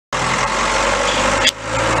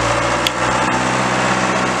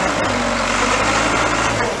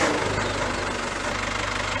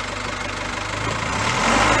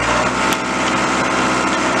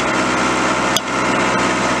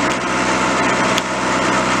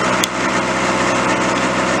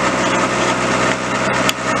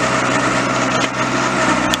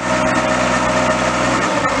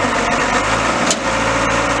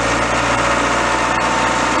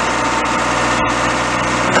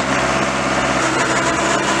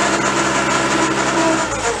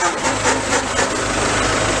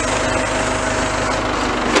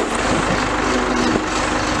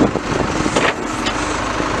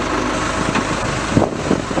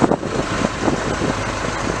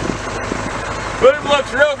Boom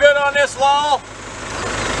looks real good on this LULL.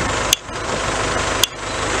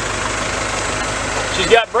 She's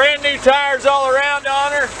got brand new tires all around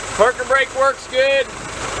on her. Parker brake works good.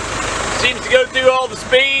 Seems to go through all the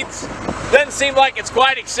speeds. Doesn't seem like it's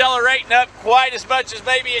quite accelerating up quite as much as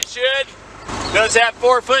maybe it should. Does have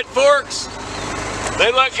 4-foot forks.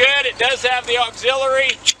 They look good. It does have the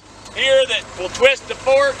auxiliary here that will twist the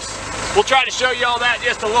forks. We'll try to show you all that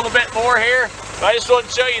just a little bit more here. I just wanted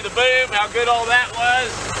to show you the boom, how good all that was.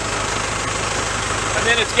 And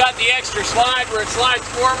then it's got the extra slide where it slides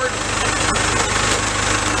forward.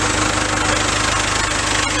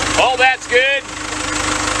 All that's good.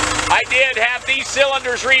 I did have these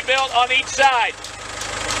cylinders rebuilt on each side.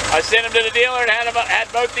 I sent them to the dealer and had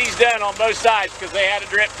both these done on both sides because they had a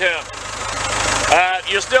drip to them.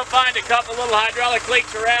 You'll still find a couple little hydraulic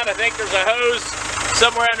leaks around. I think there's a hose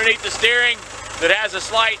somewhere underneath the steering that has a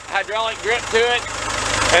slight hydraulic grip to it.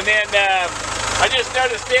 And then I just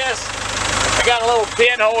noticed this. I got a little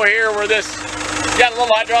pinhole here where this, got a little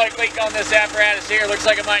hydraulic leak on this apparatus here. Looks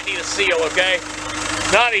like it might need a seal, okay?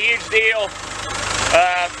 Not a huge deal.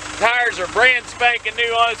 Tires are brand spanking new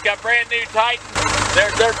on it. It's got brand new Titan. They're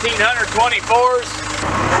 1324s.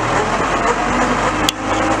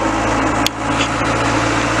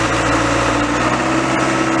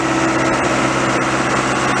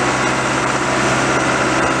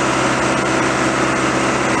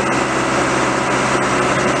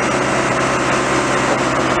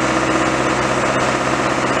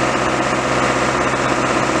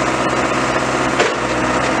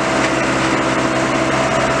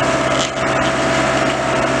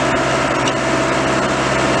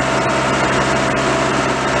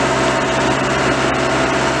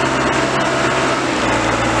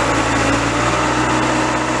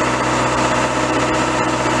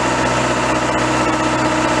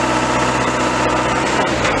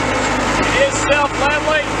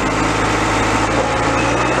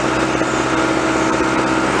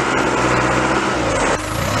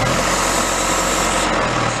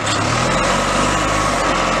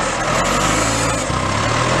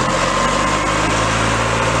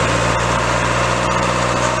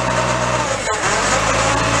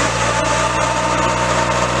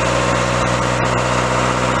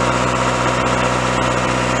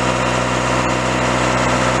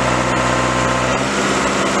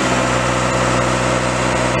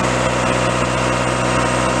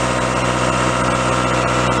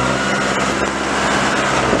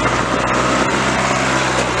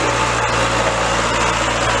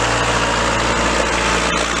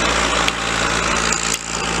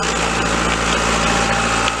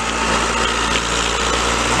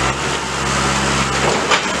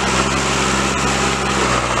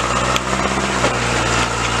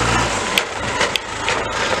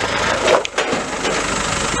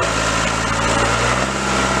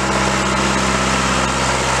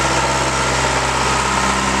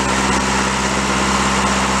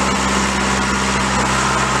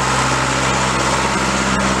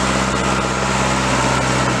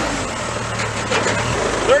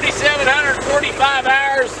 3,745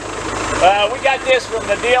 hours. We got this from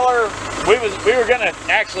the dealer. We were going to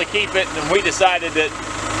actually keep it, and we decided that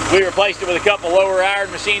we replaced it with a couple lower iron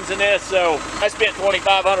machines in this. So I spent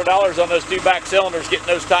 $2,500 on those two back cylinders, getting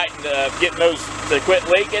those tightened, getting those to quit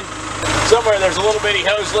leaking. Somewhere there's a little bitty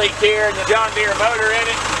hose leak here and the John Deere motor in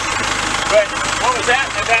it. But what was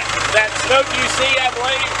happening, that smoke you see, I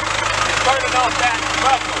believe, is burning off that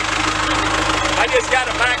muffler. I just got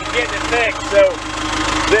it back and getting it fixed. So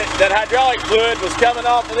that hydraulic fluid was coming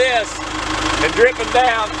off of this and dripping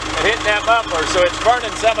down and hitting that muffler. So it's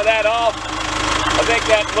burning some of that off. I think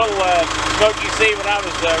that little smoke you see when I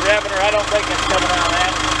was revving her, I don't think it's coming out of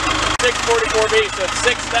that. 644B, so it's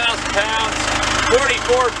 6,000 pounds,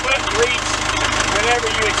 44-foot reach whenever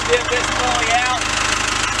you extend this fully out.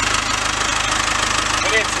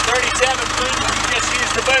 And it's 37 foot when you just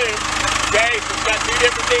use the boom. Okay, so it's got two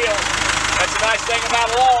different deals. That's the nice thing about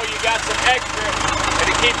LULL, you got some extra, and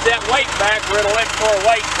it keeps that weight back where it'll lift more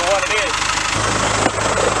weight for what it is.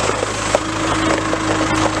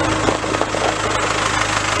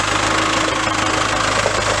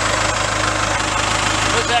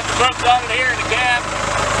 Let's have the bumps on it here in the cab.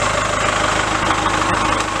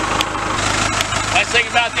 Nice thing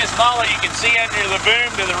about this model, you can see under the boom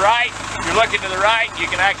to the right. If you're looking to the right, you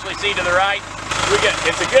can actually see to the right.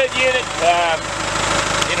 It's a good unit.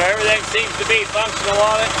 You know, everything seems to be functional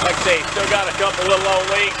on it. Like I say, still got a couple little old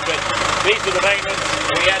leaks, but these are the maintenance.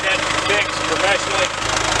 We had that fixed professionally.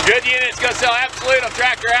 Good unit. It's going to sell absolute on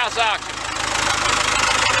Tractor House Auction.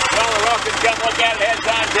 Y'all are welcome to come look at it ahead of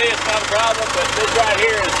time too. It's not a problem, but this right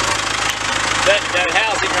here is that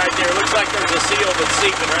housing right there, looks like there's a seal that's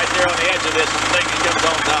seeping right there on the edge of this thing that comes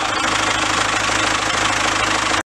on top.